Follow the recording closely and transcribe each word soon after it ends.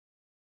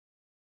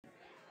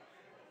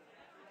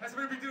How's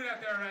everybody doing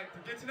out there? All right,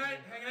 good tonight?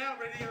 Hanging out,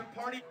 ready to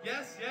party?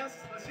 Yes, yes,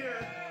 let's hear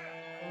it.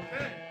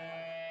 Okay.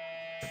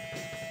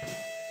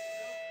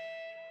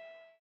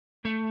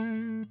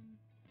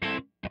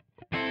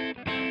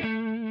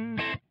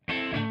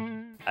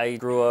 I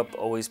grew up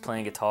always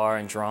playing guitar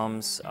and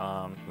drums.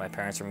 My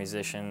parents were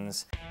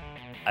musicians.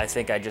 I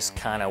think I just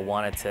kind of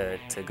wanted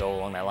to go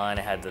along that line.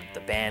 I had the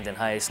band in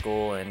high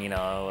school, and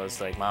I was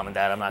like, Mom and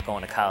Dad, I'm not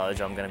going to college.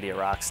 I'm going to be a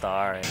rock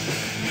star. And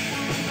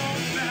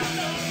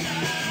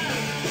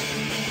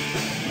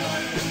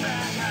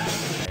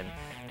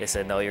they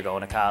said, no, you're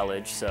going to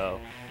college. So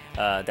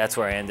that's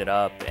where I ended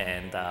up.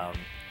 And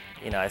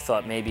I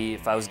thought maybe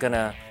if I was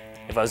gonna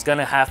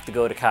have to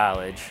go to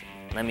college,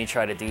 let me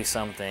try to do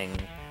something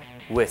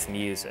with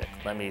music.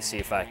 Let me see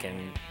if I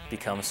can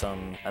become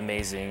some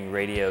amazing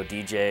radio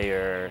DJ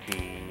or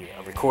be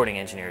a recording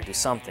engineer, do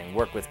something,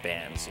 work with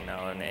bands,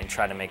 and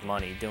try to make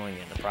money doing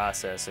it in the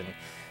process and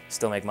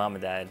still make Mom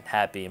and Dad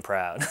happy and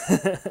proud.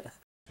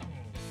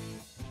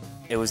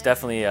 It was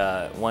definitely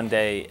one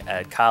day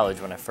at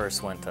college when I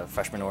first went to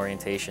freshman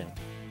orientation,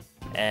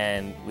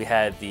 and we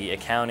had the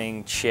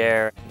accounting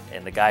chair,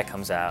 and the guy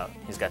comes out.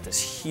 He's got this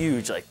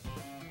huge, like,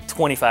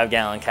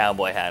 25-gallon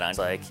cowboy hat on. He's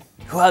like,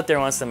 who out there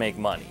wants to make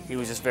money? He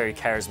was just very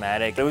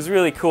charismatic. It was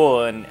really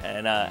cool, and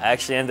I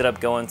actually ended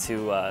up going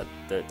to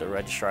the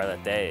registrar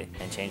that day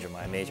and changing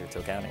my major to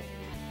accounting.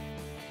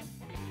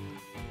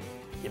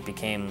 It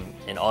became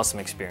an awesome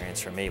experience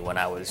for me when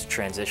I was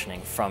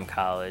transitioning from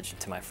college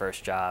to my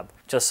first job.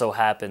 Just so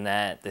happened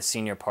that the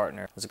senior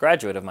partner was a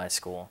graduate of my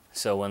school.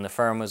 So when the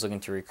firm was looking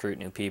to recruit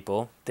new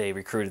people, they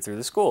recruited through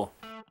the school.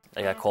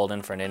 I got called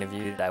in for an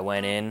interview. I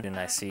went in and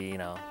I see,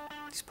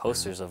 these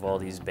posters of all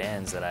these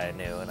bands that I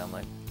knew, and I'm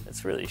like,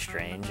 it's really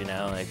strange,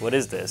 like, what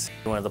is this?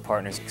 One of the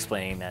partners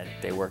explained that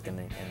they worked in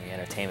the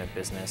entertainment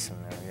business and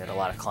they had a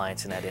lot of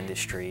clients in that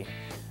industry.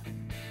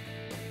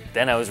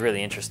 Then I was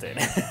really interested.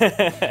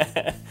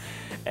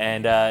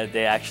 And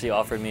they actually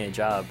offered me a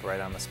job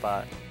right on the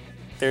spot.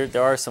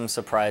 There are some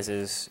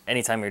surprises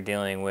anytime you're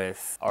dealing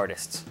with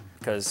artists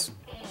because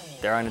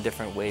they're on a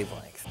different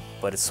wavelength,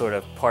 but it's sort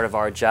of part of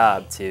our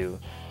job to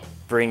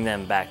bring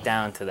them back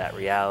down to that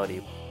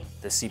reality.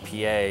 The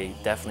CPA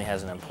definitely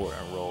has an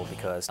important role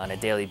because on a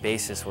daily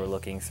basis we're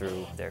looking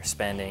through their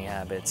spending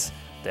habits,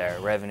 their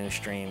revenue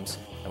streams,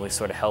 and we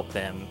sort of help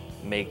them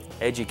make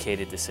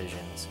educated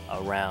decisions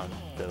around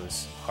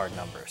those hard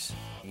numbers.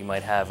 You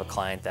might have a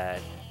client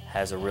that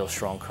has a real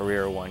strong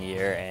career one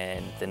year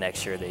and the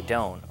next year they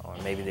don't, or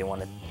maybe they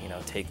want to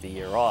take the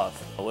year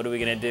off. What are we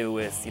going to do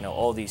with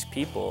all these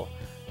people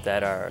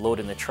that are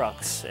loading the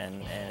trucks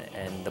and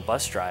the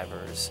bus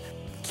drivers?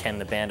 Can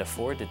the band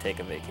afford to take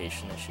a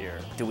vacation this year?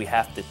 Do we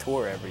have to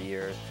tour every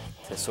year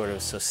to sort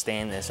of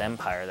sustain this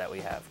empire that we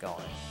have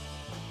going?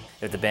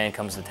 If the band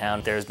comes to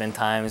town, there's been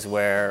times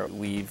where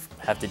we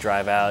have to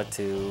drive out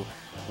to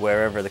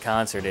wherever the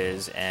concert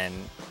is and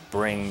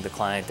bring the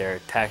client their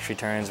tax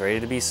returns ready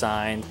to be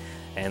signed,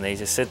 and they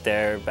just sit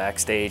there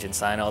backstage and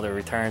sign all their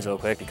returns real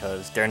quick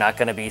because they're not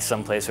going to be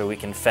someplace where we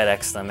can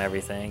FedEx them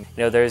everything.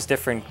 There's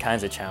different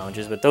kinds of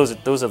challenges, but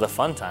those are the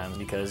fun times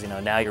because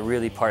now you're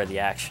really part of the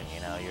action.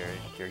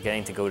 You're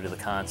getting to go to the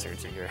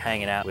concerts, or you're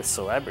hanging out with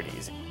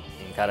celebrities.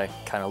 You gotta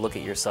kind of look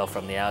at yourself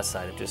from the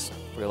outside and just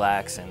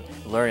relax and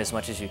learn as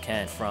much as you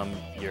can from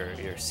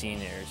your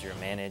seniors, your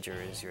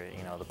managers,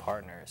 the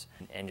partners,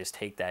 and just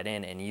take that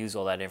in and use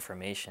all that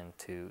information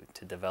to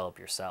develop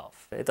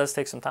yourself. It does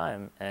take some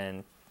time,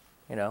 and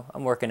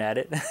I'm working at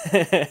it.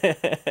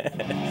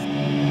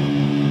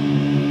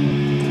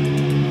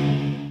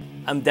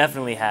 I'm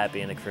definitely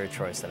happy in the career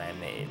choice that I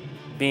made.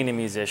 Being a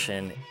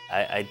musician,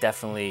 I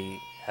definitely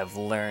have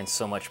learned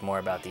so much more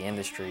about the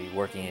industry,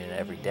 working in it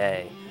every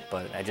day,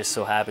 but it just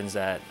so happens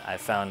that I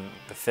found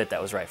the fit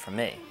that was right for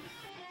me.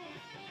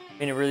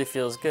 It really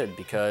feels good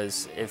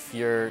because if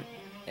you're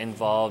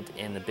involved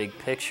in the big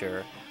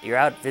picture, you're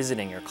out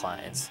visiting your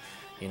clients,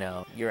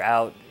 you're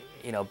out,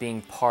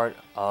 being part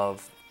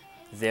of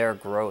their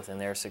growth and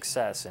their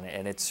success,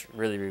 and it's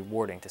really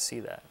rewarding to see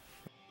that.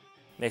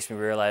 Makes me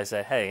realize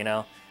that, hey,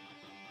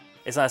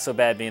 it's not so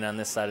bad being on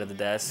this side of the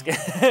desk.